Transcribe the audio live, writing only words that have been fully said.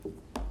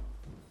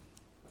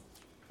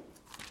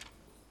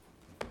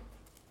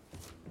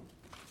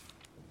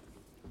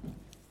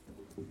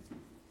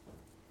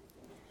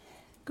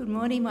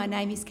morning. My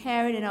name is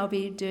Karen and I'll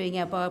be doing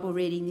our Bible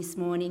reading this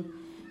morning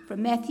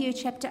from Matthew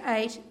chapter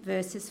 8,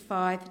 verses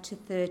 5 to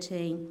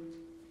 13.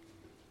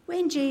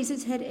 When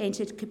Jesus had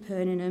entered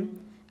Capernaum,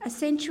 a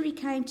centurion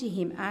came to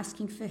him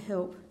asking for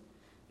help.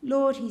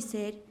 "Lord," he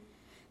said,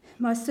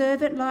 "my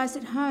servant lies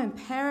at home,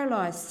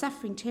 paralysed,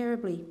 suffering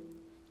terribly."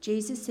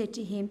 Jesus said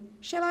to him,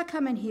 "Shall I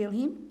come and heal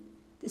him?"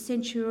 The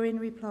centurion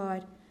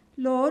replied,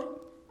 "Lord,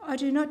 I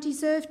do not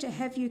deserve to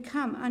have you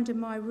come under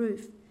my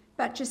roof,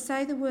 but just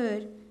say the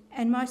word,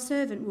 and my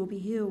servant will be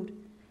healed.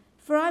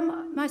 For I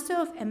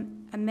myself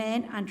am a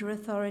man under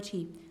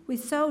authority,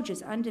 with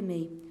soldiers under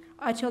me.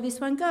 I tell this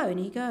one, go, and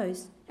he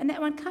goes, and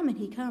that one, come, and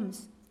he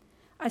comes.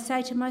 I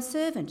say to my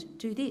servant,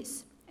 do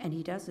this, and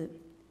he does it."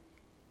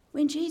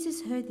 When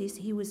Jesus heard this,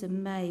 he was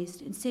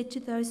amazed and said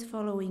to those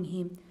following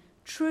him,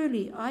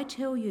 "Truly, I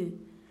tell you,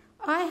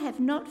 I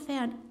have not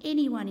found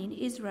anyone in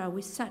Israel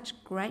with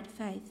such great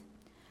faith.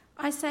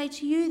 I say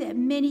to you that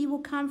many will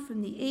come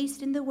from the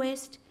east and the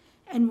west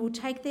and will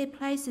take their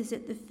places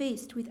at the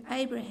feast with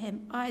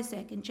Abraham,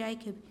 Isaac, and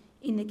Jacob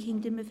in the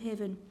kingdom of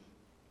heaven.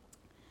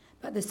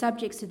 But the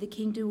subjects of the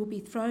kingdom will be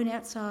thrown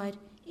outside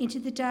into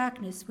the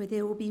darkness where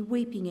there will be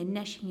weeping and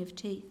gnashing of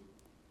teeth."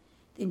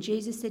 Then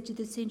Jesus said to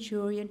the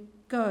centurion,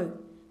 "Go,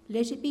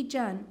 let it be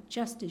done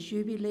just as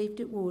you believed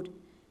it would."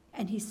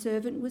 And his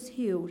servant was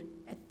healed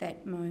at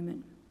that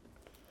moment.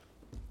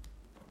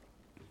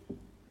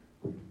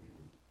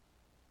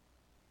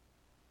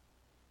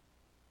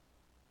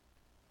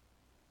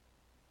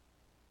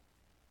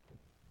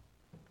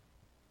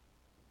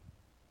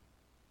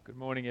 Good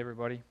morning,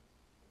 everybody.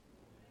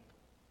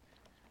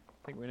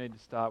 I think we need to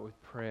start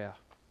with prayer.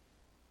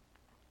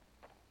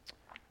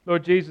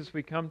 Lord Jesus,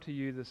 we come to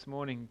you this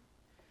morning.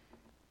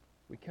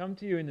 We come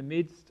to you in the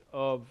midst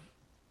of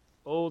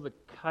all the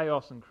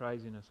chaos and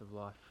craziness of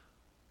life.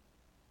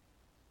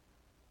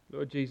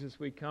 Lord Jesus,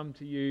 we come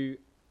to you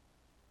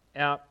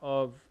out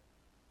of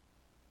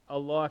a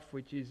life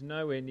which is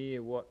nowhere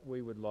near what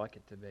we would like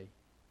it to be.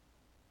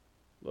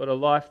 Lord, a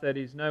life that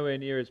is nowhere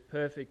near as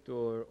perfect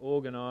or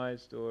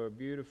organised or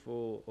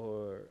beautiful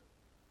or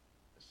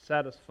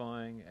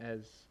satisfying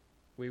as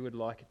we would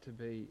like it to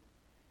be.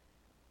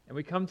 And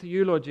we come to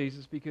you, Lord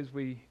Jesus, because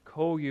we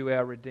call you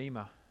our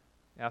Redeemer,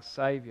 our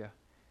Saviour.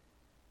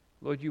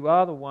 Lord, you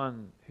are the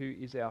one who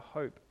is our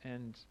hope.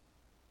 And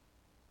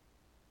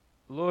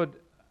Lord,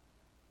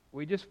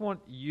 we just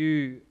want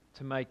you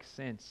to make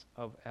sense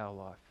of our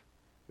life.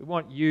 We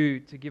want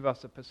you to give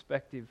us a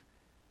perspective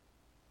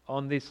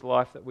on this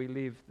life that we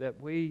live, that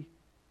we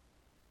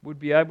would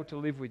be able to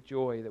live with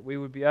joy, that we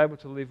would be able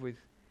to live with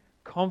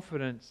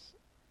confidence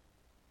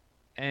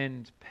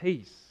and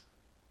peace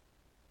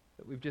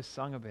that we've just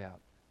sung about.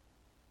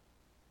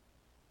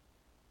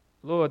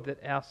 Lord,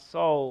 that our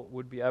soul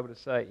would be able to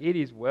say, "It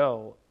is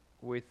well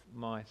with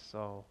my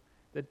soul."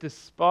 That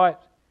despite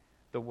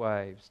the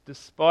waves,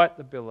 despite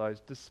the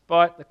billows,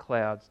 despite the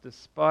clouds,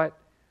 despite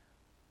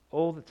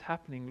all that's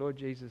happening, Lord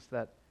Jesus,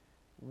 that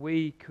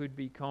we could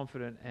be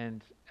confident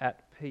and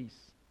at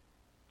peace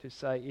to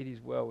say, "It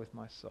is well with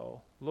my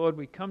soul." Lord,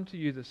 we come to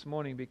you this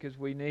morning because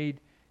we need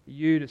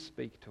you to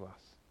speak to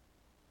us.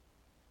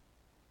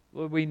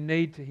 Lord, we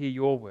need to hear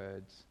your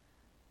words.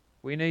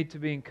 We need to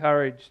be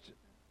encouraged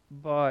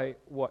by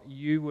what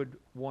you would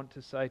want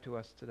to say to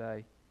us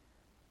today.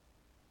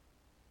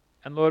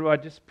 And Lord, I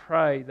just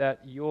pray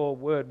that your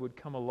word would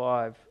come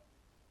alive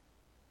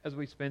as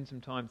we spend some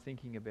time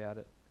thinking about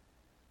it.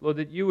 Lord,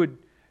 that you would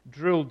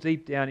drill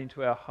deep down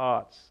into our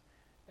hearts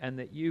and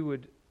that you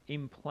would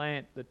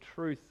implant the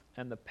truth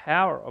and the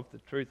power of the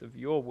truth of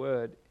your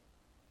word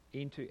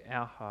into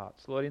our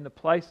hearts. Lord, in the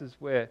places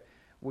where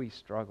we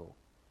struggle,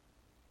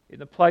 in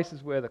the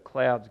places where the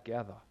clouds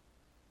gather,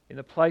 in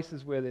the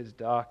places where there's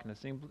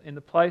darkness, in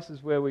the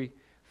places where we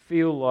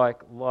feel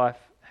like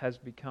life has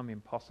become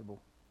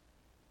impossible.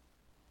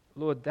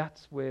 Lord,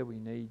 that's where we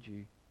need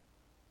you.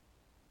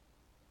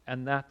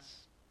 And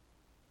that's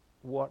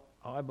what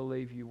I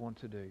believe you want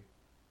to do.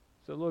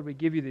 So Lord, we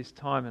give you this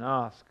time and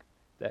ask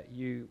that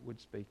you would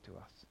speak to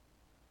us.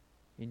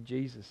 In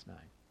Jesus'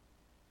 name,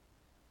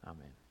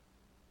 amen.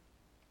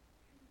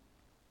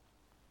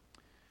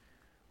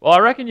 Well, I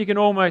reckon you can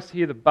almost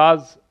hear the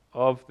buzz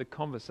of the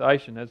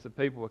conversation as the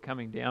people were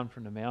coming down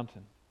from the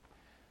mountain.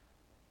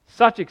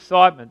 Such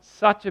excitement,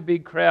 such a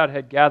big crowd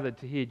had gathered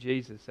to hear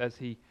Jesus as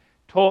he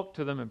talked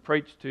to them and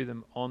preached to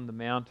them on the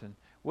mountain.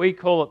 We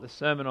call it the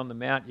Sermon on the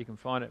Mount. You can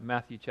find it in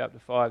Matthew chapter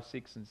 5,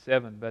 6 and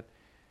 7. But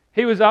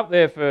he was up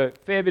there for a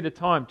fair bit of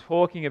time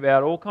talking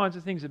about all kinds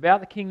of things about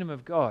the kingdom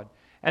of God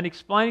and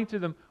explaining to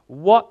them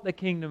what the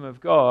kingdom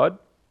of God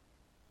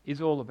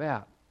is all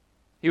about.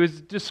 He was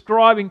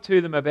describing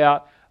to them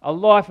about a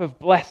life of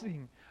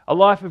blessing, a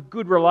life of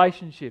good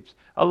relationships,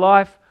 a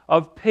life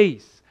of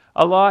peace,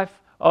 a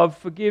life of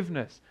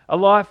forgiveness, a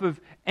life of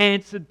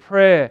answered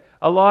prayer,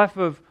 a life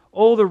of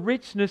all the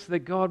richness that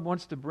God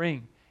wants to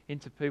bring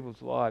into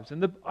people's lives.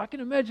 And I can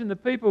imagine the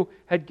people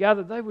had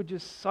gathered, they were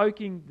just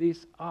soaking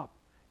this up.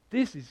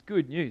 This is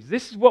good news.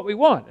 This is what we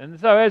want. And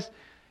so as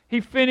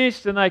he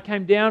finished and they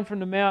came down from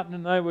the mountain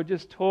and they were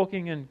just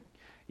talking and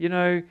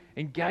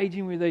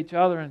engaging with each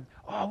other and,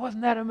 oh,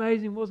 wasn't that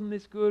amazing? Wasn't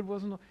this good?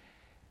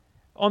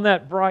 On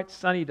that bright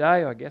sunny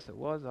day, I guess it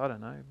was, I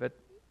don't know. But,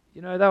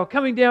 they were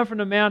coming down from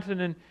the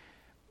mountain, and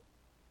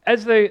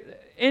as they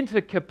enter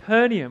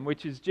Capernaum,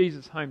 which is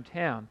Jesus'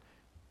 hometown,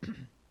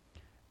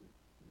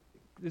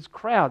 there's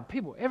crowd,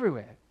 people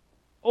everywhere.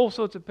 All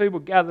sorts of people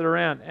gathered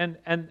around,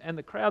 and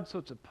the crowd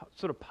sort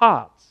of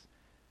parts.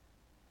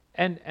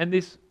 And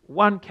this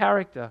one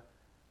character,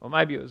 or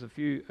maybe it was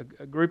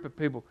a group of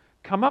people,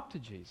 come up to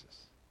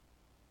Jesus.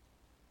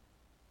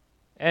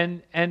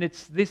 And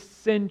it's this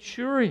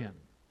centurion.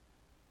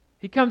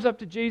 He comes up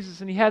to Jesus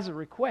and he has a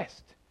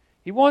request.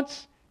 He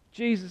wants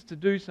Jesus to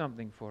do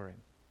something for him.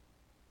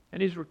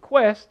 And his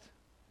request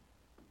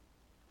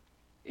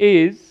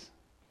is,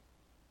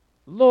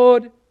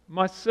 Lord,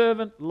 my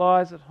servant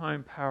lies at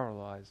home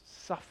paralyzed,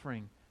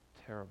 suffering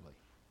terribly.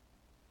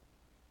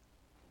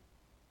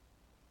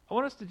 I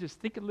want us to just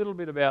think a little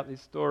bit about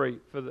this story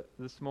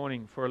this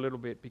morning for a little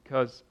bit,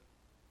 because,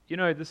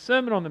 the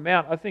Sermon on the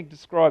Mount, I think,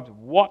 describes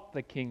what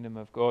the kingdom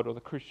of God or the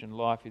Christian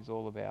life is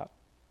all about.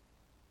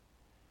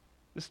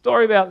 The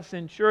story about the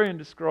centurion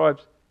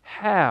describes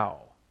how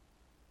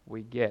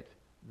we get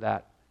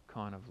that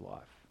kind of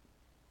life.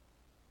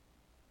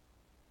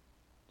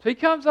 So he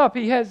comes up,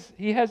 he has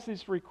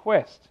this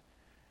request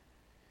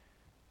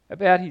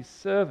about his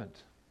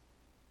servant.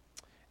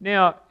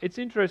 Now, it's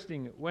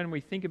interesting when we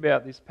think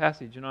about this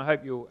passage, and I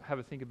hope you'll have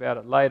a think about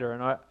it later,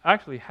 and I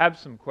actually have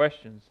some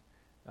questions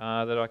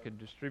that I could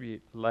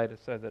distribute later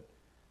so that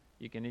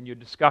you can, in your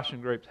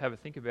discussion groups, have a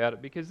think about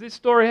it, because this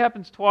story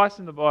happens twice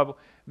in the Bible.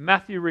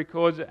 Matthew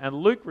records it and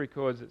Luke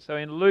records it. So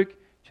in Luke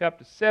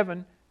chapter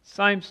 7,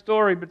 same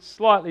story but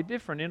slightly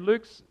different. In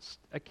Luke's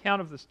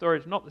account of the story,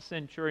 it's not the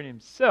centurion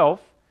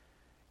himself,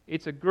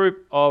 it's a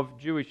group of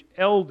Jewish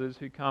elders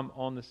who come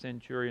on the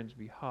centurion's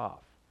behalf.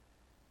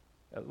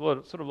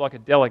 Sort of like a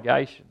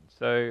delegation.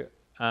 So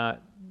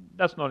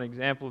that's not an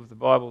example of the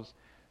Bible's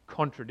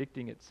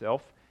contradicting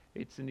itself.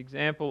 It's an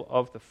example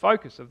of the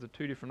focus of the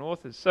two different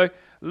authors. So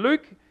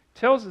Luke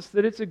tells us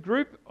that it's a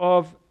group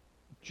of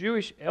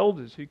Jewish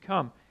elders who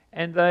come,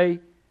 and they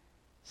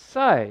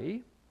say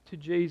to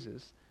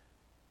Jesus,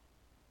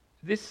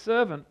 this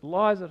servant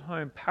lies at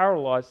home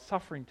paralyzed,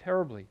 suffering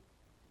terribly.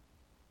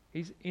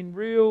 He's in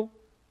real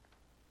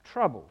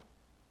trouble.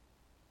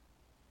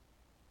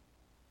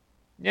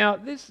 Now,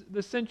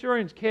 the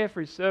centurion's care for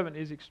his servant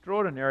is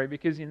extraordinary,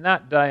 because in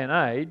that day and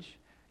age,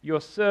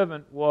 your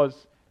servant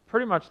was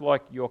pretty much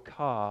like your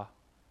car.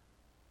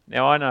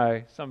 Now, I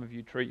know some of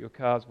you treat your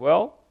cars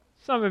well,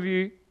 some of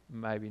you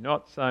maybe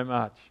not so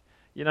much.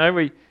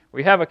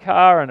 We have a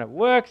car and it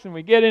works, and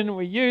we get in and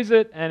we use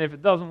it, and if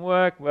it doesn't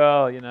work,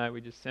 well,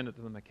 we just send it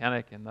to the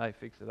mechanic and they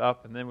fix it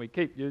up, and then we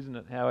keep using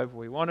it however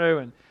we want to.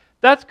 And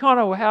that's kind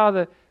of how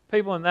the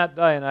people in that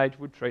day and age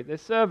would treat their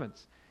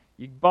servants.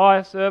 You buy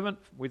a servant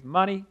with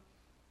money,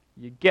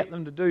 you get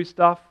them to do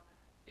stuff.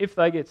 If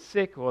they get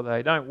sick or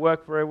they don't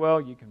work very well,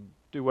 you can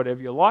do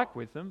whatever you like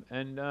with them,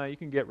 and you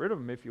can get rid of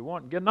them if you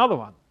want and get another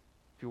one.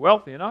 If you're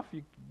wealthy enough,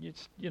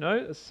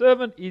 a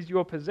servant is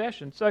your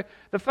possession. So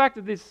the fact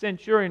that this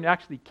centurion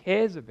actually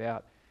cares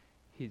about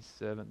his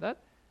servant, that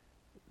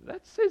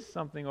says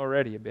something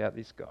already about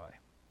this guy.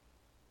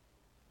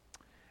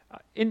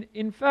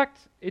 In fact,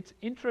 it's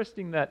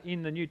interesting that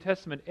in the New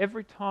Testament,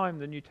 every time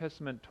the New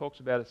Testament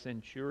talks about a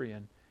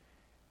centurion,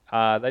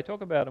 they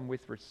talk about them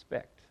with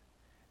respect.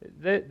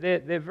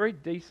 They're very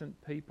decent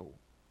people.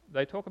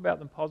 They talk about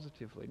them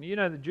positively.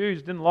 The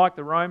Jews didn't like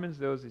the Romans.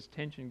 There was this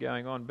tension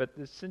going on. But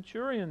the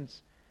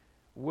centurions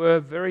were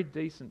very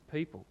decent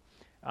people.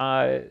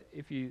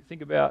 If you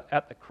think about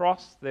at the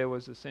cross, there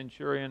was a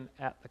centurion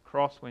at the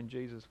cross when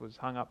Jesus was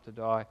hung up to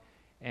die.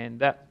 And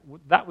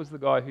that was the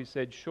guy who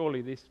said,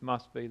 surely this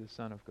must be the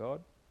Son of God.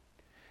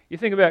 You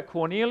think about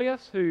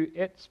Cornelius, who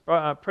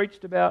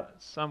preached about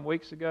some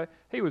weeks ago.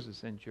 He was a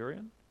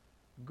centurion,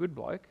 good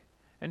bloke.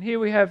 And here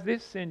we have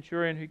this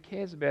centurion who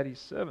cares about his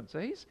servant.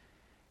 So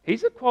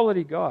he's a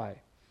quality guy.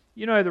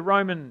 The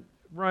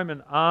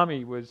Roman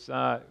army was,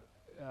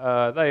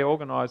 they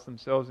organised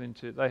themselves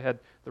into, they had,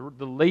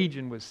 the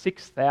legion was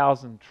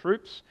 6,000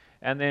 troops,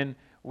 and then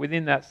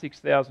within that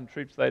 6,000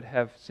 troops, they'd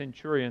have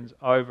centurions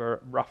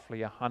over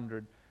roughly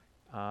 100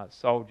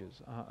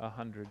 soldiers.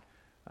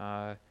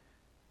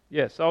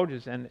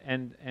 Soldiers.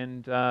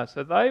 And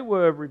so they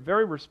were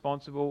very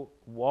responsible,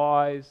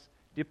 wise,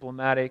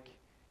 diplomatic,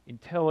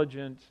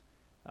 intelligent,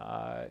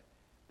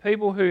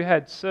 people who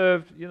had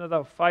served, they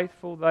were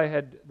faithful, they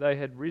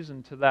had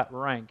risen to that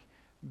rank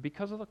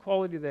because of the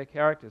quality of their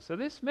character. So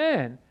this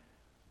man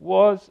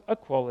was a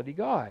quality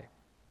guy.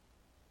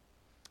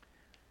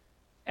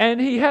 And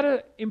he had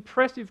an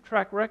impressive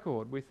track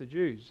record with the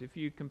Jews. If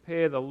you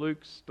compare the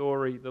Luke's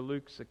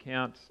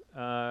account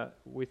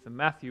with the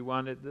Matthew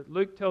one,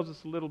 Luke tells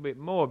us a little bit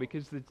more,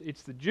 because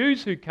it's the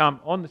Jews who come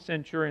on the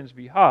centurion's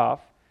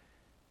behalf.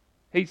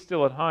 He's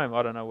still at home.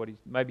 I don't know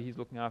maybe he's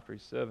looking after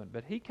his servant,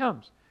 but he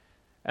comes.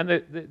 And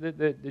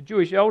the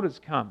Jewish elders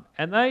come,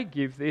 and they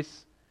give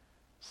this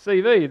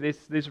CV,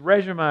 this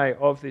resume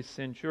of this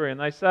centurion.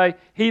 They say,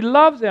 he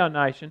loves our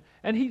nation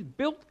and he's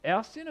built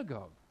our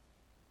synagogue.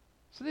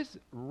 So this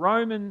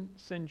Roman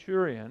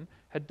centurion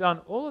had done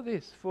all of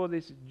this for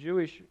this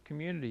Jewish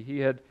community. He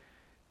had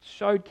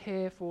showed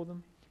care for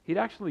them. He'd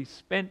actually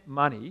spent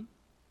money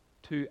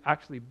to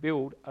actually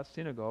build a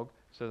synagogue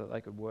so that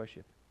they could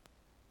worship.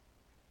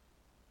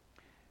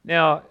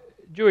 Now,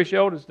 Jewish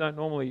elders don't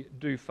normally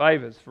do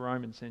favours for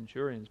Roman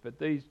centurions, but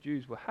these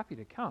Jews were happy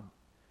to come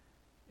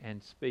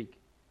and speak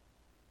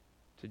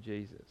to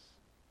Jesus.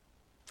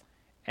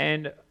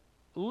 And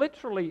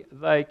literally,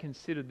 they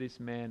considered this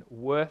man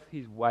worth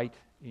his weight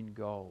in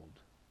gold.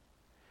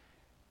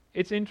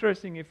 It's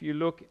interesting if you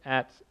look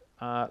at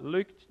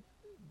Luke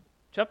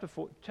chapter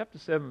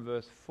 7,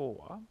 verse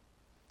 4.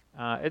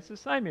 It's the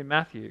same in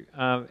Matthew.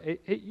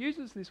 It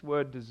uses this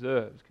word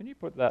deserves. Can you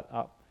put that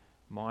up,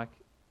 Mike?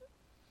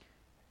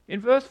 In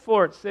verse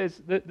 4 it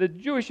says that the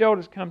Jewish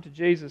elders come to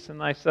Jesus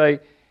and they say,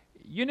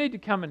 you need to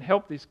come and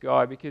help this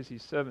guy because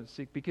his servant's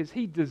sick, because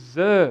he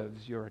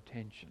deserves your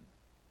attention.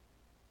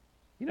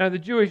 You know, the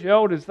Jewish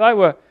elders, they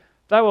were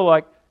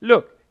like,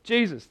 look,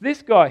 Jesus,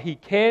 this guy, he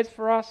cares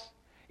for us.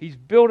 He's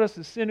built us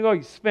a synagogue.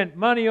 He's spent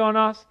money on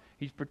us.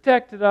 He's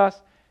protected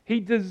us. He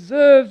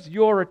deserves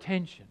your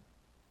attention.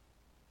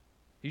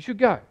 You should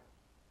go.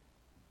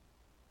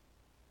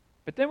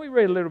 But then we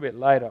read a little bit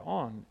later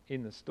on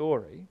in the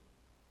story,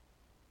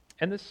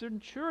 and the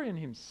centurion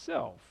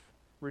himself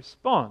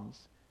responds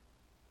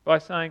by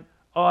saying,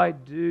 I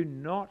do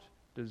not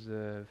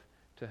deserve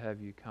to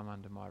have you come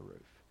under my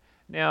roof.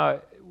 Now,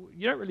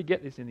 you don't really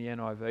get this in the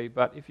NIV,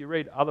 but if you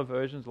read other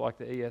versions like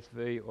the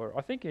ESV, or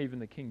I think even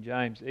the King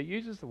James, it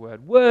uses the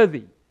word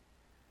worthy.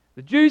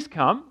 The Jews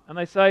come and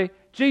they say,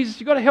 Jesus,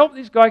 you've got to help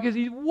this guy because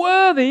he's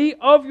worthy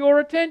of your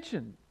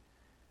attention.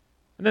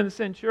 And then the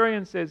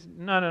centurion says,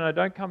 no,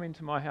 don't come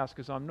into my house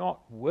because I'm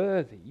not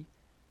worthy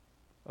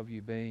of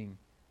you being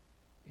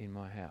in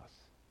my house.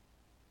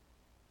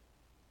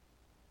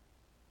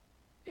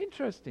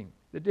 Interesting,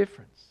 the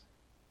difference.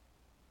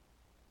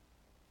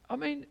 I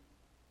mean,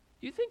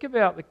 you think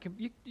about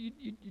you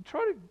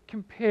try to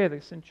compare the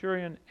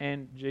centurion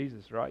and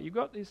Jesus, right? You've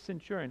got this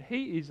centurion.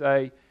 He is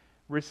a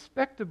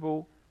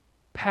respectable,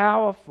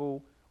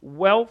 powerful,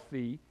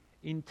 wealthy,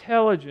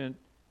 intelligent,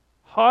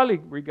 highly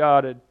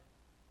regarded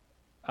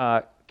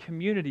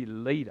community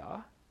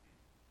leader.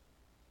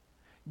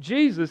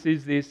 Jesus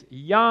is this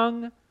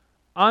young,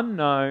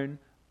 unknown,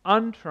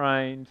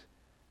 untrained,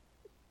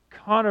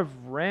 kind of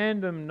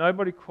random,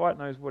 nobody quite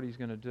knows what he's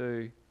going to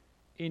do,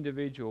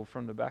 individual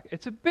from the back.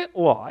 It's a bit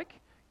like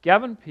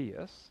Gavin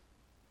Pearce,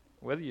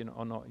 whether you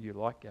or not you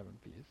like Gavin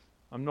Pearce.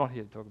 I'm not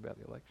here to talk about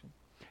the election.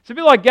 It's a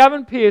bit like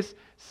Gavin Pearce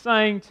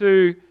saying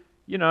to,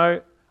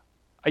 a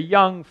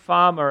young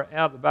farmer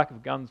out the back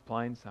of Guns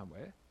Plain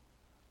somewhere,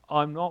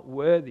 I'm not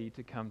worthy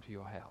to come to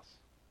your house.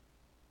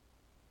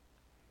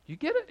 You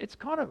get it? It's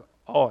kind of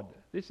odd.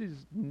 This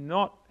is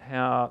not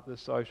how the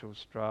social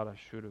strata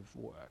should have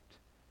worked.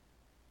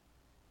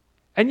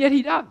 And yet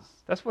he does.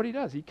 That's what he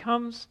does. He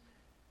comes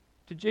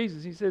to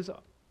Jesus. He says,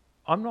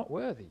 I'm not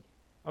worthy.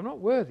 I'm not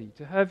worthy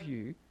to have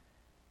you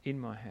in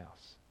my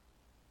house.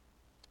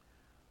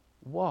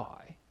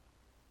 Why?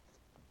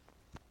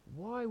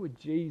 Why would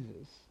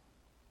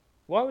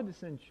the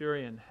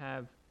centurion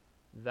have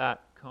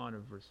that kind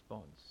of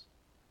response?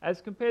 As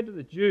compared to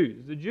the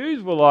Jews. The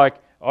Jews were like,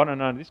 oh,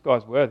 no, this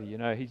guy's worthy.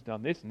 He's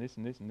done this and this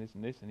and this and this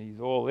and this, and he's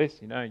all this.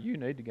 You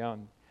need to go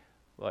and,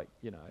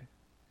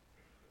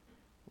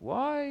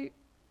 Why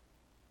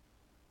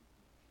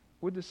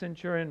would the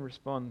centurion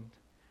respond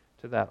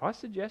to that? I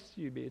suggest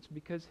to you it's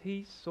because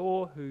he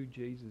saw who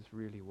Jesus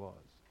really was.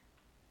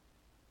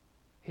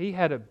 He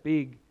had a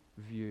big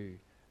view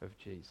of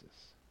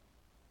Jesus.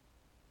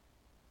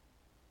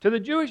 To the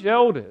Jewish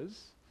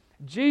elders,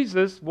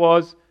 Jesus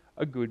was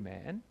a good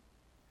man.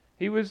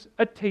 He was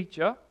a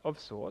teacher of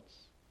sorts.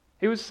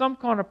 He was some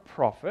kind of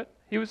prophet.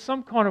 He was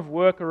some kind of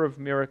worker of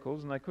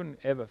miracles, and they couldn't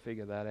ever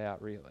figure that out,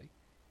 really.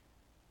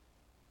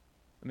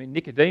 I mean,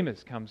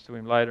 Nicodemus comes to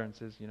him later and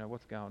says,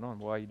 what's going on?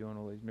 Why are you doing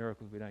all these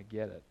miracles? We don't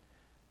get it.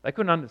 They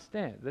couldn't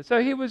understand.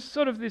 So he was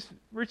sort of this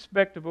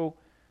respectable,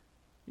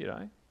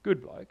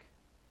 good bloke.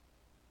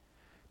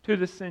 To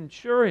the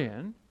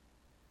centurion,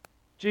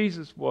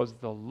 Jesus was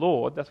the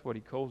Lord. That's what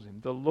he calls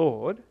him, the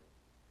Lord.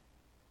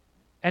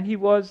 And he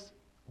was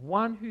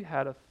one who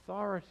had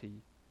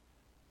authority,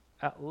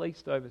 at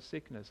least over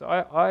sickness.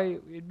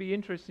 It'd be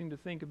interesting to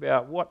think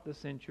about what the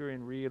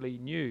centurion really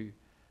knew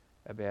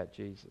about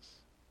Jesus.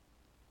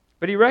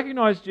 But he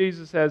recognized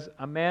Jesus as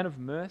a man of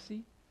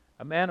mercy,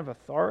 a man of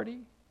authority,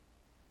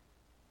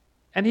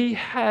 and he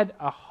had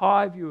a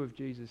high view of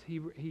Jesus. He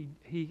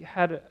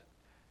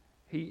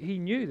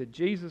knew that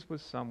Jesus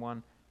was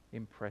someone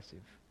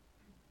impressive.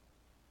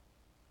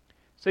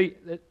 See,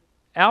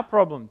 our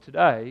problem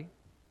today,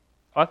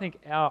 I think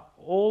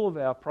all of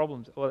our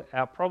problems, or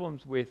our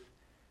problems with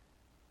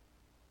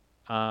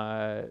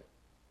our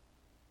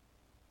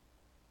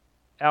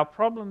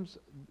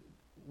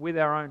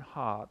own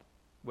heart,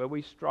 where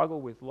we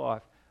struggle with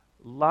life,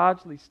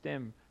 largely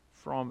stem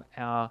from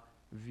our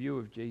view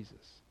of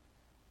Jesus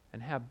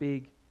and how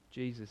big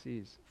Jesus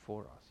is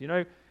for us. You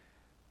know,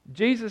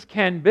 Jesus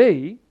can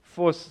be,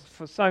 for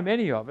so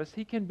many of us,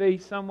 he can be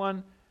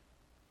someone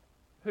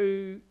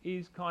who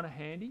is kind of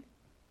handy.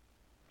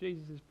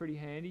 Jesus is pretty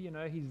handy, you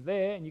know, he's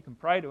there and you can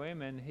pray to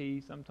him and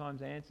he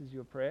sometimes answers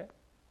your prayer.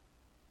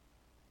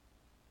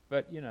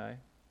 But, you know,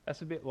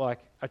 that's a bit like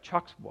a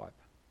Chuck's wipe.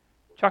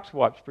 Chuck's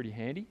wipe's pretty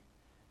handy.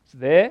 It's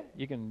there,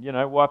 you can, you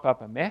know, wipe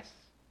up a mess.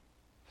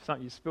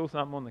 If you spill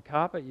something on the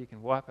carpet, you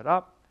can wipe it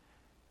up.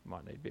 You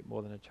might need a bit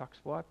more than a Chuck's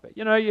wipe, but,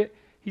 you know,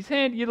 he's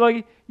handy.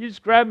 You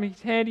just grab him,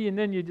 he's handy, and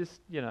then you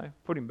just, you know,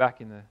 put him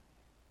back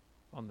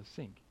on the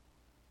sink.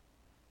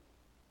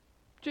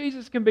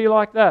 Jesus can be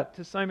like that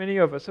to so many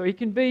of us. So he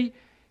can be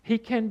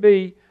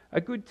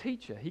a good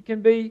teacher. He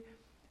can be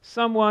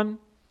someone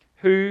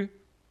who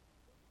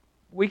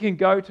we can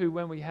go to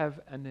when we have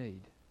a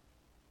need.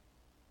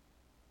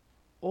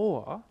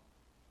 Or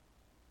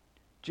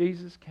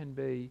Jesus can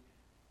be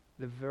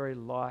the very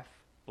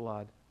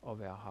lifeblood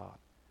of our heart.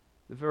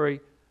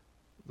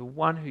 The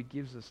one who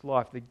gives us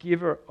life, the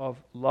giver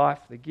of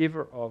life, the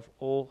giver of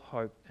all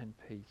hope and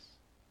peace.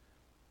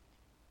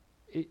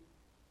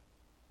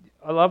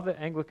 I love the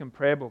Anglican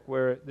prayer book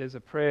where there's a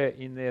prayer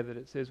in there that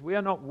it says, "We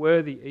are not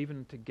worthy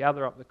even to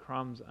gather up the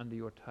crumbs under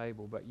your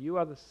table, but you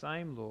are the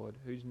same Lord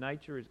whose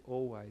nature is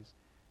always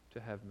to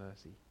have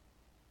mercy."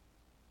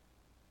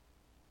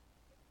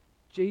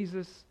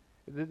 Jesus,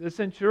 the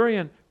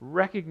centurion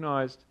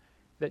recognized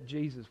that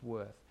Jesus'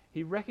 worth.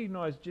 He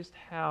recognized just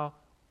how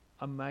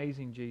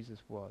amazing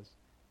Jesus was.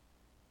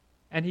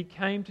 And he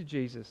came to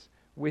Jesus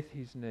with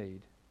his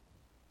need.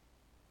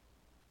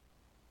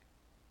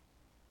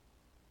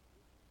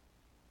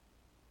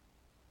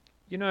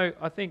 You know,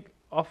 I think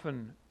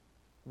often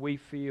we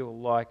feel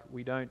like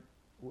we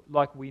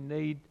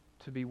need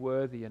to be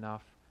worthy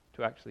enough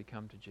to actually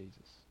come to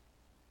Jesus.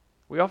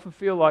 We often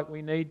feel like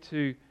we need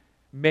to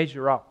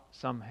measure up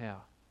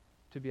somehow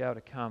to be able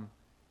to come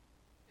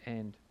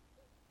and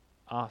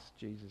ask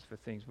Jesus for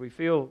things. We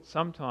feel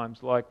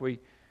sometimes like we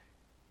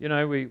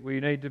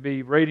need to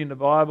be reading the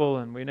Bible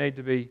and we need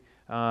to be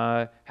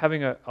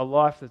having a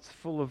life that's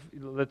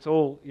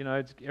all, you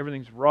know,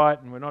 everything's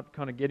right and we're not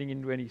kind of getting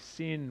into any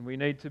sin. We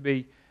need to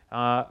be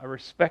a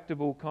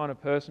respectable kind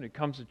of person who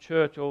comes to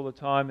church all the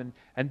time,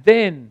 and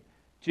then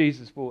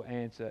Jesus will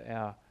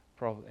answer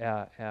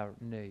our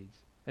needs.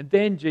 And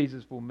then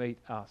Jesus will meet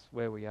us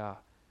where we are.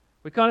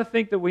 We kind of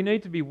think that we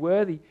need to be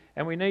worthy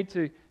and we need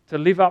to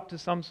live up to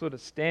some sort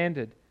of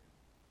standard.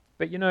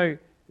 But you know,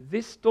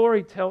 this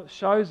story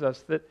shows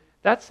us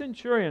that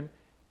centurion,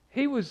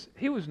 he was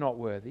not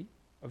worthy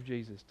of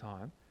Jesus'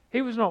 time.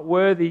 He was not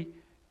worthy.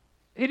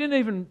 He didn't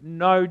even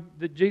know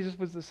that Jesus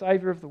was the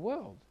Savior of the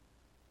world.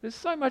 There's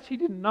so much he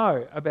didn't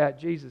know about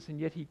Jesus, and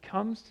yet he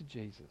comes to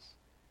Jesus,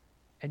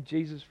 and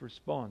Jesus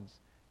responds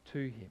to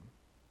him.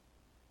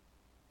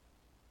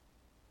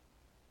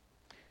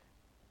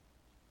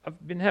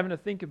 I've been having to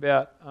think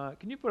about,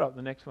 can you put up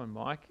the next one,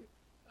 Mike?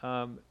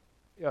 That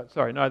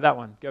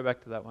one. Go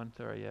back to that one.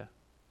 Sorry, yeah.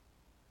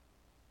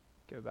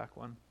 Go back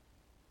one.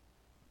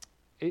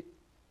 If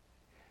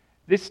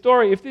this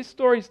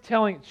story is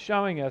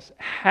showing us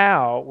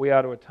how we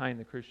are to attain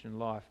the Christian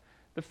life,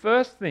 the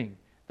first thing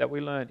that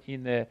we learn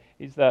in there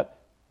is that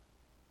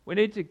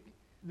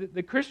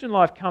the Christian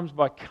life comes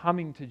by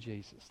coming to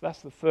Jesus.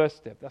 That's the first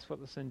step. That's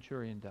what the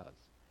centurion does.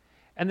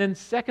 And then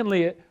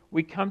secondly,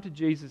 we come to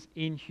Jesus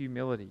in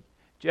humility.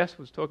 Jess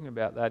was talking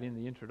about that in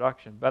the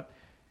introduction. But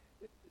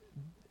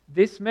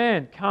this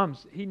man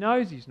comes, he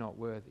knows he's not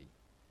worthy.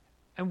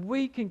 And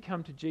we can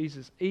come to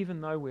Jesus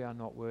even though we are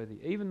not worthy,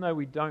 even though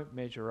we don't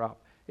measure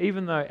up,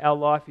 even though our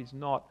life is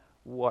not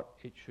what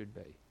it should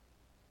be,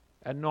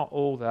 and not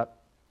all that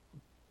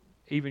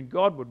even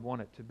God would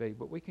want it to be.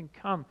 But we can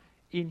come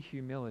in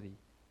humility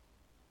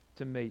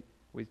to meet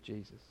with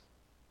Jesus.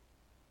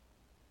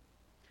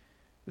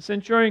 The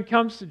centurion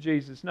comes to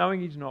Jesus knowing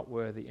he's not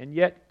worthy and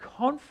yet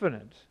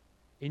confident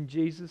in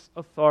Jesus'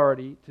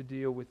 authority to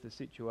deal with the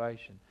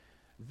situation.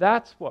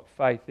 That's what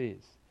faith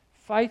is.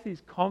 Faith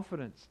is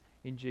confidence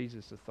in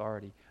Jesus'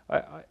 authority.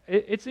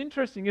 It's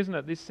interesting, isn't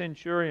it? This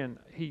centurion,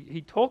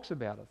 he talks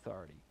about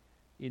authority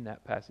in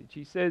that passage.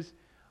 He says,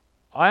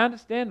 I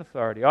understand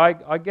authority.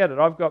 I get it.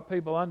 I've got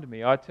people under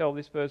me. I tell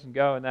this person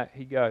go and that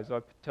he goes.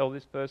 I tell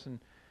this person,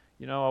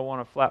 you know, I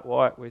want a flat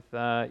white with,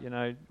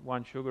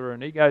 one sugar,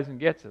 and he goes and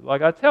gets it.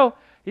 Like I tell,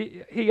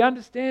 he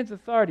understands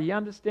authority. He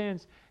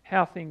understands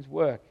how things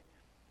work.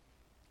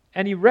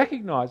 And he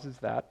recognizes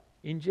that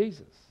in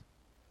Jesus.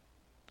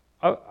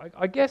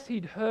 I guess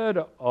he'd heard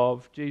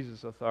of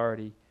Jesus'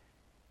 authority.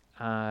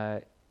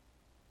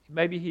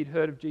 Maybe he'd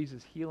heard of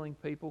Jesus healing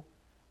people.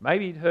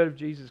 Maybe he'd heard of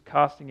Jesus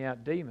casting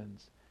out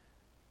demons.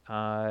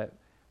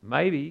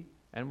 Maybe,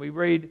 and we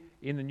read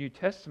in the New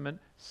Testament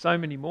so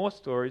many more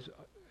stories.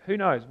 Who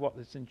knows what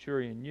the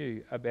centurion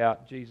knew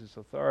about Jesus'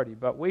 authority?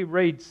 But we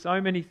read so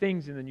many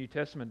things in the New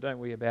Testament, don't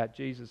we, about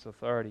Jesus'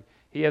 authority.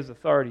 He has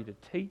authority to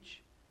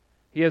teach.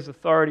 He has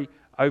authority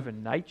over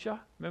nature.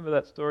 Remember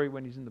that story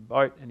when he's in the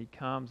boat and he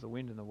calms the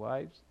wind and the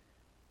waves?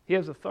 He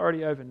has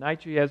authority over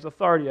nature. He has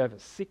authority over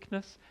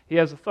sickness. He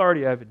has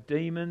authority over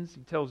demons.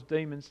 He tells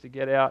demons to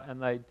get out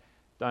and they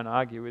don't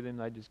argue with him,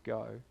 they just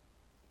go.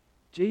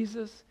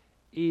 Jesus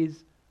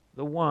is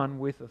the one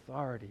with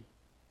authority.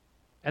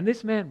 And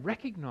this man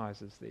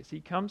recognizes this.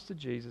 He comes to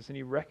Jesus and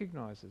he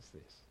recognizes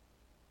this.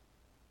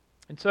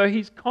 And so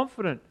he's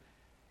confident,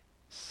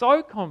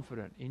 so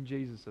confident in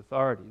Jesus'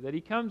 authority that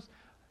he comes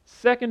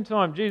second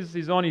time. Jesus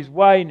is on his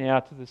way now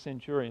to the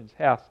centurion's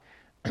house.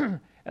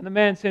 And the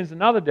man sends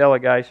another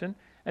delegation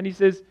and he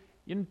says,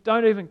 "You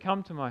don't even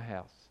come to my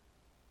house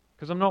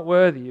because I'm not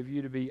worthy of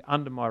you to be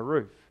under my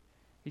roof."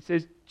 He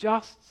says,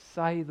 "Just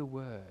say the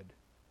word.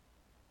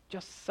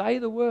 Just say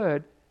the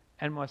word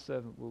and my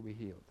servant will be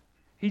healed."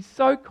 He's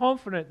so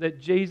confident that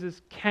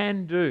Jesus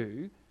can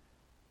do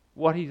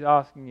what he's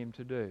asking him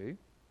to do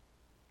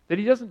that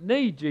he doesn't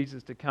need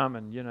Jesus to come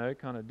and,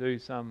 kind of do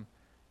some,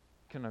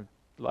 kind of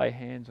lay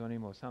hands on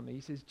him or something.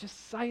 He says, "Just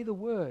say the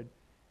word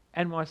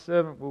and my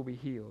servant will be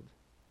healed."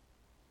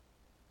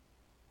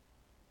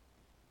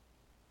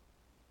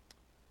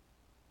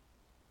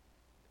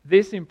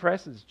 This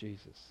impresses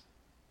Jesus.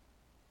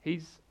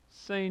 He's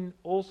seen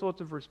all sorts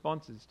of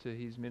responses to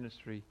his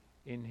ministry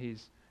in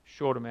his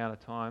short amount of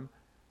time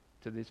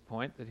to this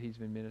point that he's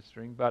been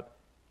ministering, but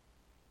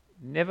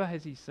never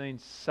has he seen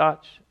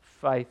such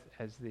faith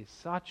as this,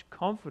 such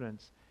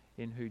confidence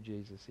in who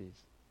Jesus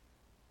is.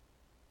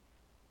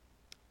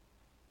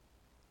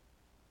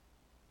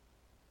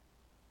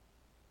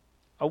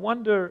 I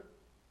wonder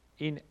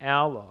in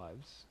our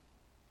lives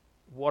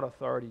what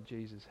authority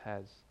Jesus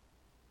has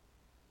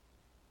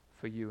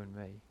for you and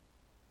me.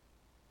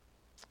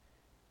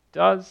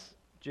 Does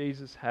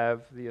Jesus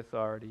have the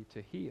authority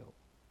to heal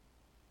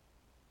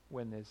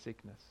when there's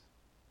sickness?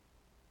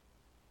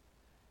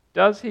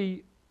 Does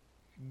he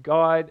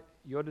guide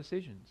your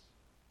decisions?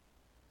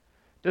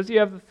 Does he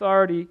have the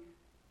authority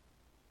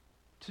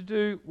to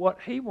do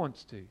what he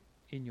wants to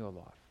in your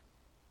life?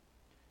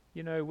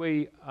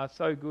 We are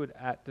so good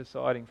at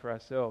deciding for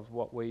ourselves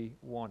what we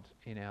want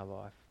in our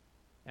life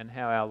and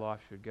how our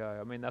life should go.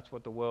 I mean, that's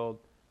what the world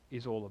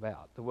is all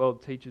about. The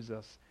world teaches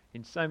us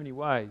in so many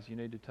ways. You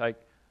need to take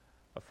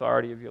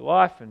authority of your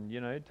life and,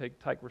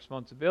 take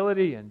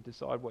responsibility and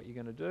decide what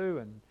you're going to do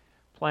and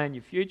plan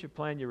your future,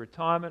 plan your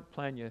retirement,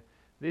 plan your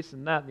this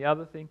and that and the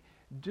other thing.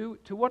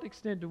 To what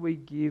extent do we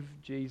give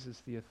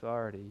Jesus the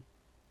authority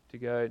to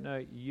go, "No,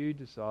 you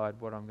decide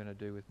what I'm going to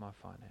do with my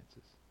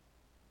finances.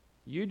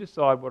 You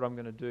decide what I'm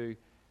going to do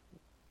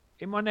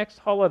in my next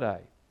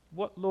holiday.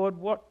 Lord,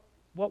 what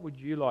would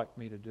you like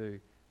me to do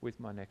with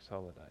my next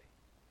holiday?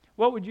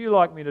 What would you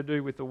like me to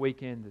do with the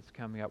weekend that's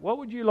coming up? What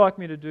would you like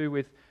me to do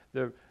with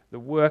the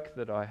work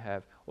that I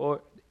have?"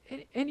 Or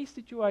any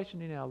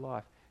situation in our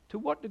life. To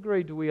what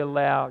degree do we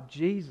allow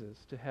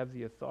Jesus to have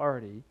the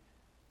authority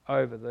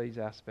over these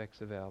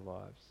aspects of our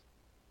lives?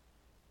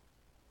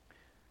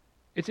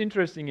 It's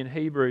interesting in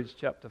Hebrews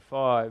chapter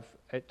 5,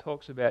 it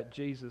talks about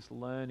Jesus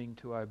learning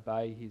to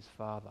obey his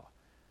Father.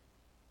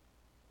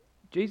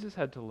 Jesus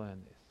had to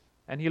learn this.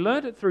 And he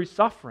learned it through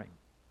suffering.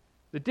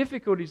 The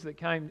difficulties that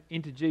came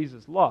into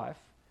Jesus' life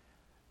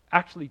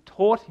actually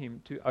taught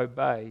him to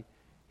obey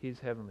his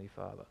heavenly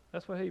Father.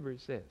 That's what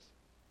Hebrews says.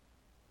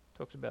 It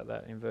talks about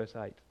that in verse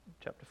 8,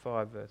 chapter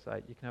 5, verse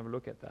 8. You can have a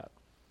look at that.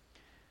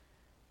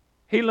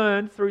 He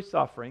learned through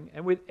suffering,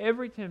 and with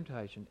every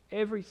temptation,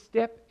 every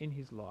step in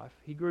his life,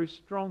 he grew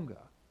stronger.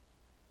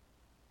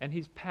 And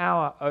his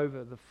power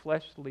over the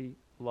fleshly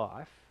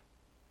life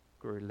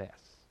grew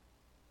less.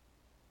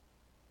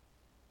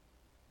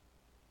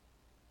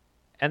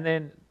 And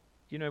then,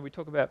 we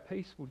talk about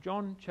peace. Well,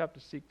 John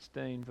chapter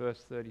 16,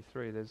 verse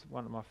 33, there's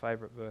one of my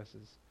favourite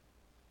verses.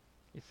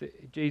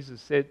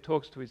 Jesus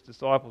talks to his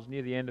disciples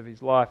near the end of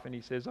his life, and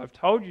he says, "I've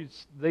told you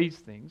these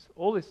things,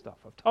 all this stuff.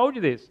 I've told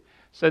you this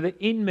so that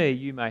in me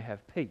you may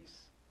have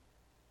peace.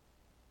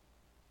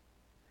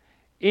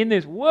 In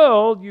this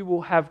world you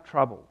will have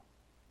trouble,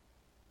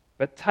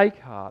 but take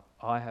heart,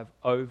 I have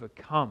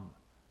overcome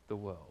the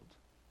world."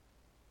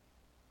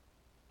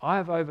 I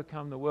have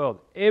overcome the world.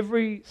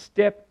 Every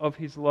step of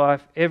his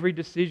life, every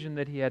decision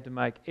that he had to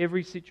make,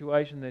 every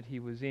situation that he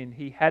was in,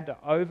 he had to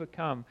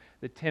overcome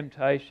the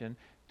temptation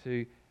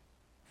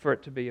for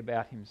it to be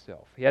about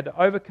himself. He had to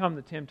overcome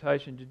the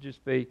temptation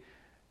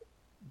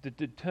to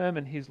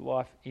determine his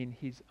life in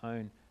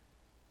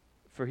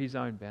for his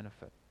own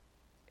benefit.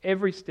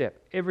 Every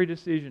step, every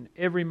decision,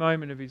 every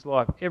moment of his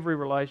life, every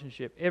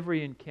relationship,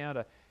 every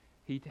encounter,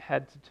 he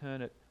had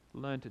to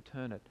learn to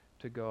turn it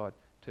to God,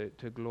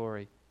 to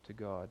glory to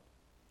God.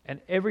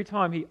 And every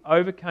time he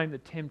overcame the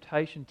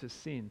temptation to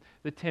sin,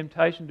 the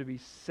temptation to be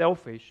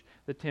selfish,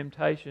 the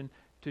temptation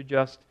to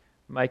just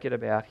make it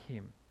about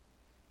him.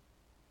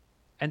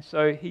 And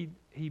so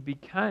he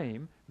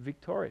became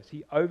victorious.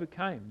 He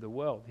overcame the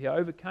world. He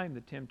overcame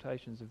the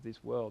temptations of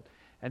this world.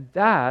 And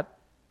that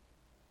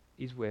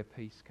is where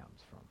peace comes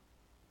from.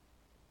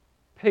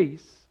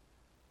 Peace.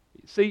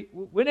 See,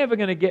 we're never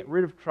going to get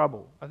rid of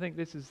trouble. I think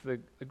this is the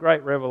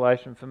great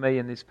revelation for me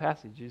in this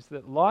passage, is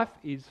that life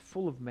is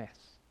full of mess.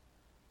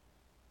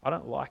 I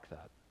don't like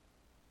that.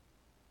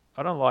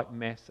 I don't like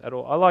mess at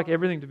all. I like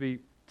everything to be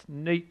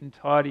neat and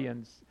tidy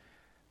and,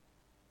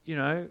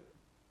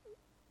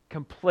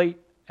 complete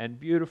and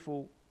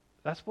beautiful.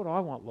 That's what I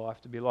want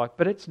life to be like,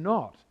 but it's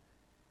not.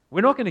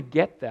 We're not going to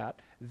get that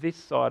this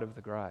side of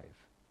the grave.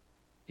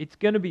 It's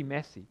going to be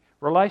messy.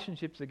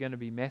 Relationships are going to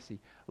be messy.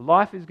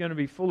 Life is going to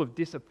be full of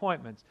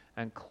disappointments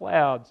and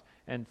clouds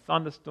and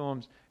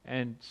thunderstorms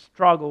and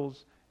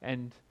struggles,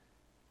 and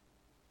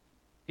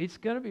it's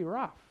going to be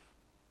rough.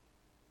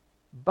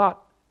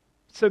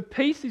 So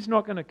peace is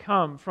not going to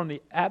come from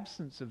the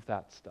absence of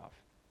that stuff.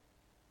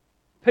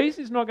 Peace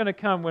is not going to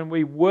come when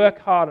we work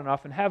hard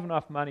enough and have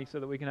enough money so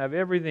that we can have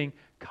everything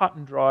cut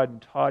and dried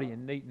and tidy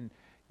and neat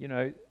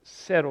and,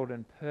 settled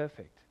and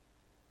perfect.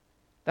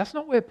 That's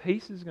not where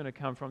peace is going to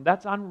come from.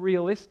 That's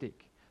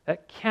unrealistic.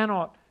 That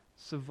cannot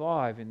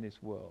survive in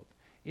this world.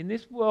 In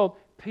this world,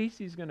 peace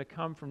is going to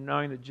come from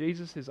knowing that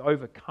Jesus has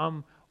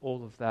overcome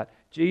all of that.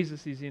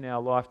 Jesus is in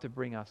our life to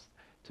bring us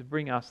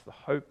the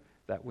hope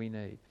that we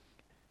need.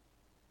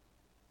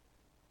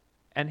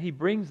 And he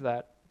brings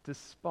that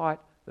despite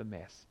the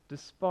mess,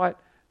 despite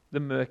the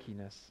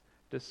murkiness,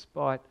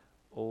 despite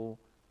all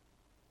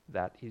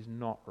that is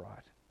not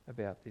right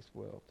about this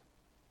world.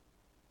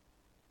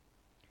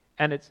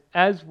 And it's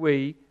as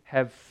we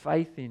have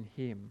faith in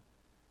him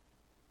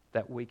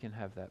that we can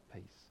have that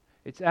peace.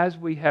 It's as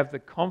we have the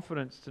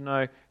confidence to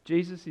know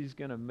Jesus is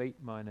going to meet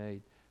my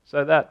need.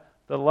 So that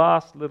the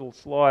last little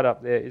slide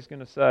up there is going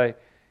to say,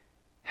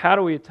 how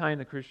do we attain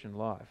the Christian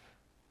life?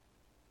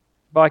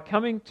 By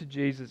coming to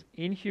Jesus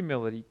in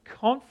humility,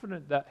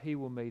 confident that he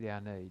will meet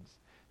our needs.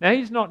 Now,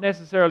 he's not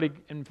necessarily,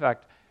 in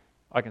fact,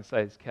 I can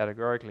say this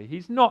categorically,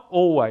 he's not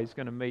always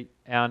going to meet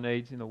our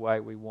needs in the way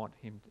we want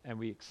him and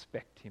we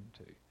expect him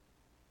to.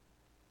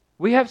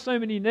 We have so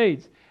many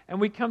needs, and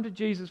we come to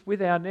Jesus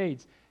with our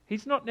needs.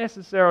 He's not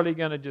necessarily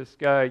going to just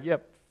go,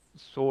 yep,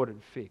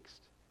 sorted,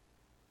 fixed.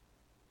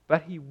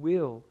 But he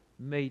will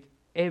meet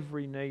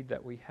every need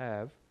that we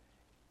have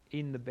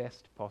in the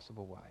best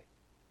possible way.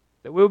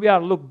 That we'll be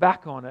able to look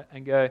back on it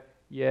and go,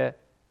 yeah,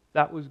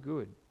 that was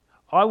good.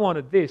 I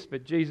wanted this,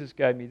 but Jesus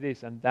gave me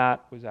this, and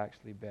that was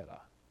actually better.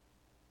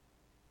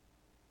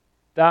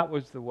 That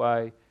was the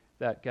way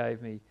that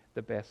gave me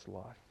the best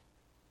life.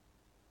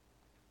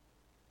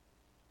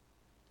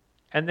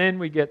 And then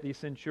we get the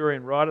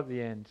centurion right at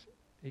the end.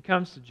 He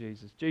comes to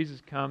Jesus.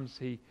 Jesus comes,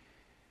 he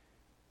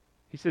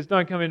says,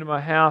 don't come into my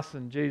house.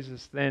 And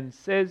Jesus then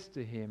says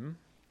to him,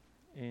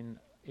 in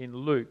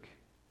Luke,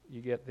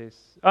 you get this.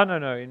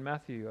 In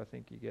Matthew, I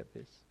think you get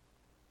this.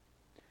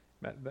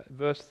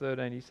 Verse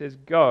 13, he says,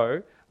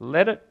 go,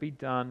 let it be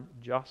done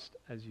just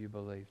as you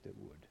believed it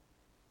would.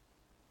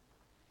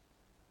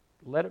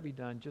 Let it be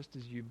done just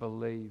as you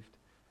believed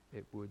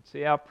it would.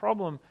 See, our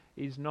problem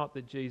is not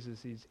that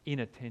Jesus is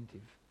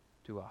inattentive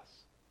to us.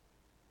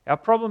 Our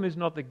problem is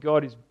not that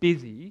God is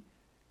busy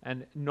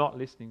and not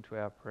listening to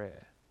our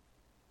prayer.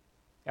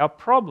 Our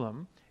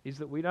problem is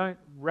that we don't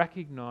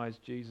recognize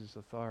Jesus'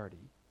 authority,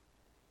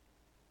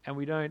 and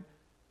we don't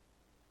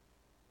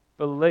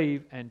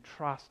believe and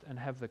trust and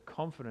have the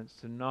confidence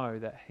to know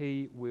that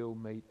he will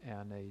meet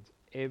our needs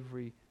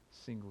every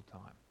single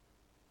time.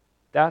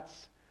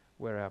 That's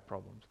where our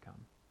problems come.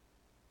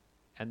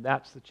 And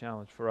that's the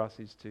challenge for us,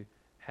 is to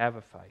have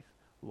a faith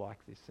like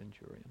this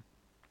centurion.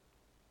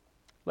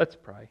 Let's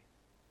pray.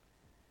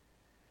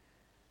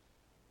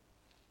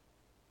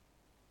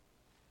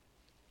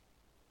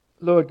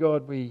 Lord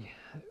God, we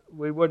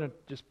want to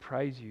just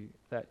praise you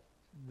that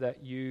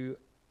you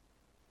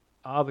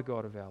are the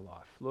God of our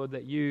life. Lord,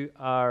 that you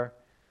are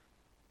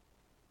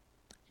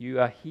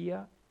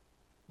here,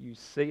 you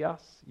see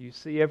us, you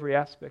see every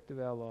aspect of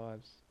our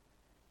lives,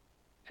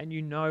 and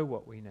you know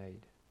what we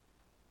need.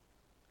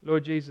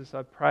 Lord Jesus,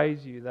 I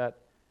praise you that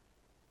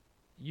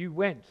you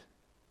went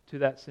to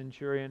that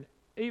centurion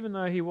even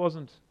though he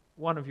wasn't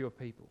one of your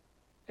people,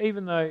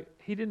 even though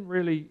he didn't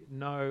really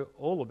know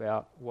all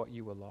about what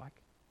you were like.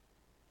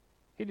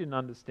 He didn't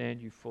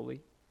understand you fully,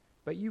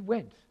 but you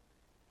went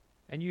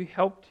and you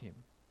helped him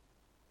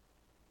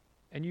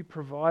and you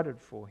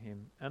provided for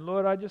him. And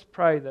Lord, I just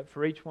pray that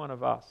for each one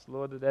of us,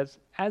 Lord, that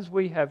as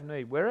we have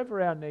need, wherever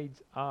our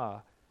needs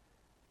are,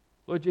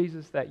 Lord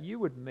Jesus, that you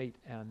would meet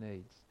our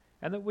needs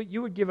and that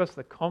you would give us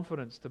the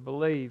confidence to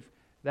believe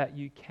that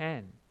you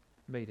can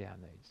meet our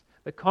needs.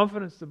 The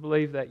confidence to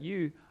believe that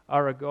you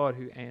are a God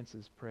who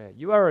answers prayer.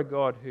 You are a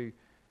God who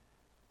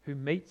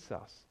meets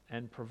us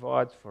and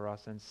provides for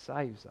us and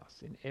saves us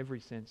in every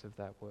sense of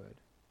that word.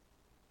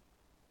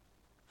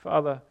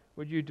 Father,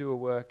 would you do a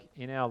work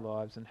in our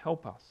lives and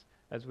help us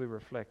as we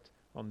reflect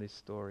on this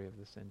story of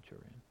the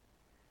centurion.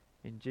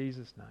 In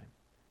Jesus' name,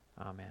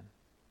 amen.